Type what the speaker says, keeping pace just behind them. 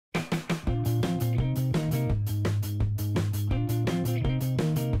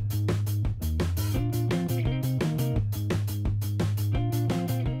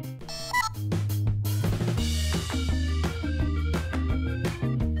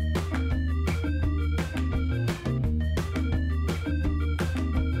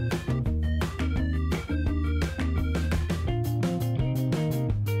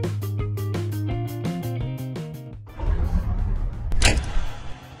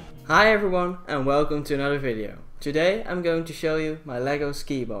Hi everyone and welcome to another video. Today I'm going to show you my LEGO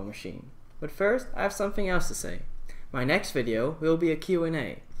Skeeball machine. But first I have something else to say. My next video will be a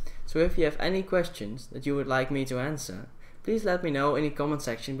Q&A. So if you have any questions that you would like me to answer, please let me know in the comment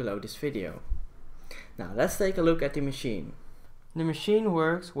section below this video. Now let's take a look at the machine. The machine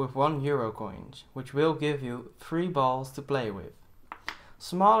works with €1 coins, which will give you 3 balls to play with.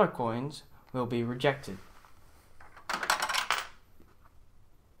 Smaller coins will be rejected.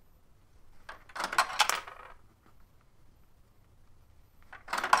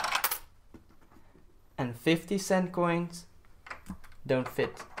 And 50-cent coins don't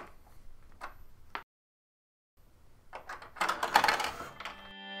fit.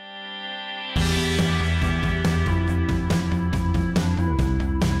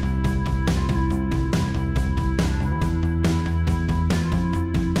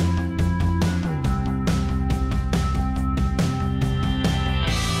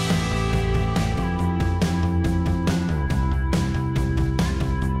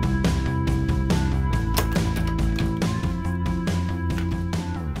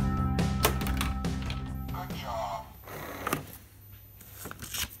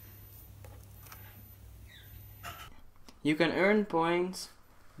 You can earn points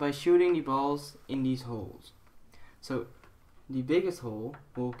by shooting the balls in these holes. So the biggest hole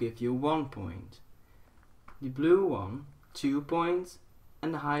will give you 1 point, the blue one 2 points,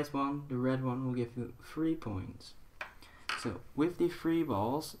 and the highest one, the red one, will give you 3 points. So with the 3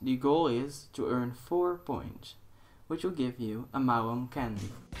 balls, the goal is to earn 4 points, which will give you a Mauam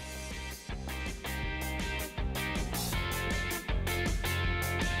candy.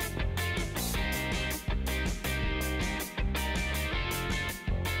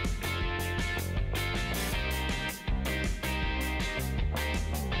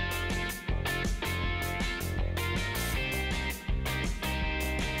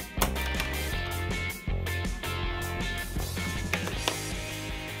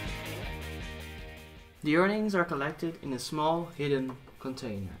 The earnings are collected in a small hidden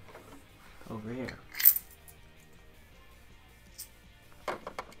container over here.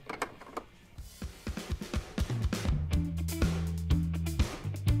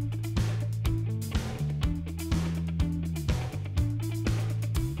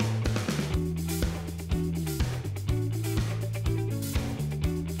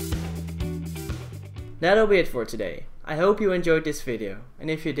 That'll be it for today. I hope you enjoyed this video, and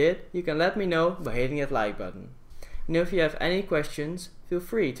if you did, you can let me know by hitting that like button. And if you have any questions, feel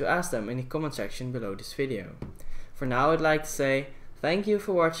free to ask them in the comment section below this video. For now I'd like to say thank you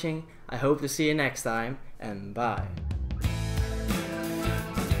for watching, I hope to see you next time, and bye.